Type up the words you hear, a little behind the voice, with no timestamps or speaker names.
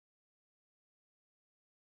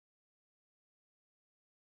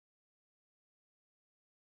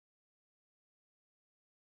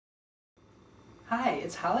Hi,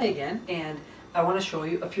 it's Holly again, and I want to show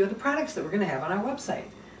you a few of the products that we're going to have on our website.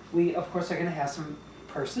 We, of course, are going to have some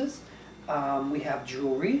purses, we have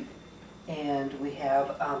jewelry, and we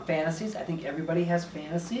have fantasies. I think everybody has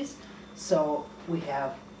fantasies. So we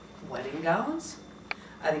have wedding gowns.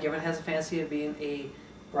 I think everyone has a fantasy of being a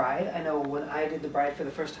bride. I know when I did the bride for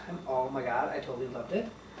the first time, oh my God, I totally loved it.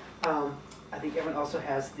 I think everyone also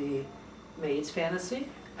has the maid's fantasy.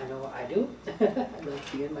 I know I do. I love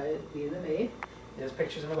being the maid. There's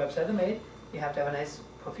pictures on the website of the maid. You have to have a nice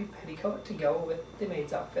puffy petticoat to go with the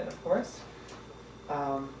maid's outfit, of course.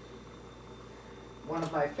 One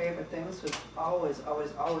of my favorite things was always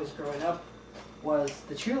growing up was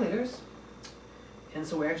the cheerleaders. And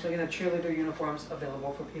so we're actually going to have cheerleader uniforms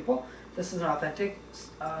available for people. This is an authentic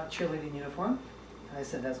cheerleading uniform. And I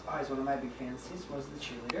said that's always one of my big fantasies was the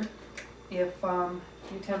cheerleader. If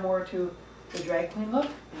you tend more to the drag queen look,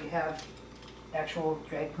 we have actual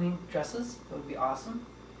drag queen dresses. That would be awesome.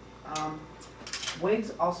 Wigs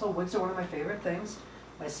are one of my favorite things.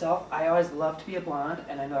 Myself, I always love to be a blonde,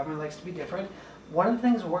 and I know everyone likes to be different. One of the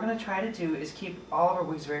things we're going to try to do is keep all of our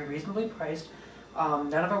wigs very reasonably priced.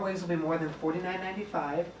 None of our wigs will be more than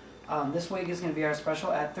 $49.95. This wig is going to be our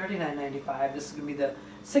special at $39.95. This is going to be the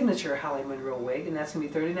signature Holly Monroe wig, and that's going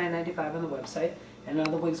to be $39.95 on the website. And none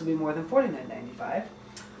of the wigs will be more than $49.95.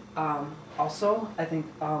 Also, I think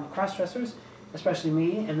cross-dressers, especially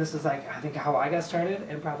me, and this is like I think how I got started,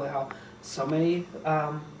 and probably how so many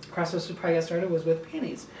cross-dressers probably got started, was with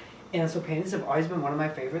panties. And so panties have always been one of my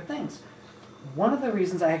favorite things. One of the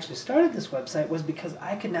reasons I actually started this website was because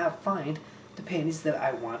I could not find the panties that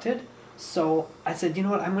I wanted. So I said, you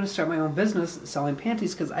know what, I'm going to start my own business selling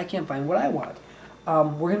panties because I can't find what I want.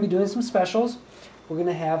 We're going to be doing some specials. We're going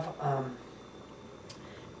to have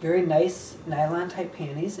very nice nylon type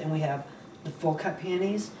panties, and we have the full cut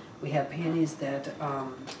panties. We have panties that are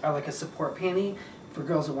like a support panty for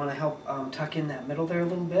girls that want to help tuck in that middle there a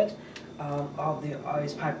little bit. All the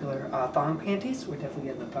always popular thong panties. We're definitely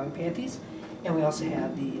getting the thong panties. And we also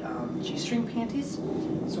have the G-string panties.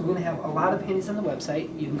 So we're going to have a lot of panties on the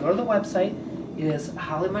website. You can go to the website. It is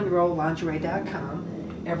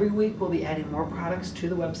hollymonroelingerie.com. Every week we'll be adding more products to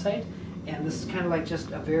the website. And this is kind of like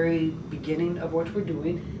just a very beginning of what we're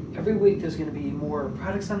doing. Every week there's going to be more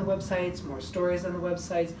products on the websites, more stories on the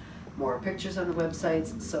websites, more pictures on the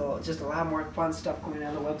websites. So just a lot more fun stuff going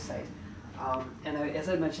on the website. And as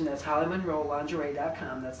I mentioned, that's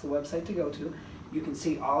hollymonroelingerie.com. That's the website to go to. You can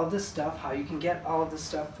see all of this stuff, how you can get all of this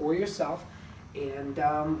stuff for yourself, and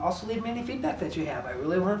also leave me any feedback that you have. I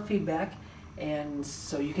really want feedback, and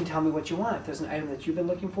so you can tell me what you want. If there's an item that you've been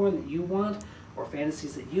looking for that you want, or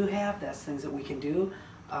fantasies that you have, that's things that we can do.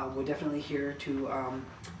 We're definitely here to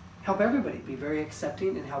help everybody, be very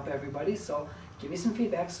accepting and help everybody. So give me some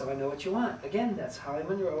feedback so I know what you want. Again, that's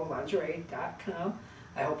hollymonroelingerie.com.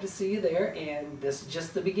 I hope to see you there, and this is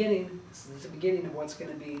just the beginning. This is the beginning of what's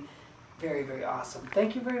going to be very, very awesome.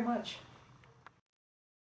 Thank you very much.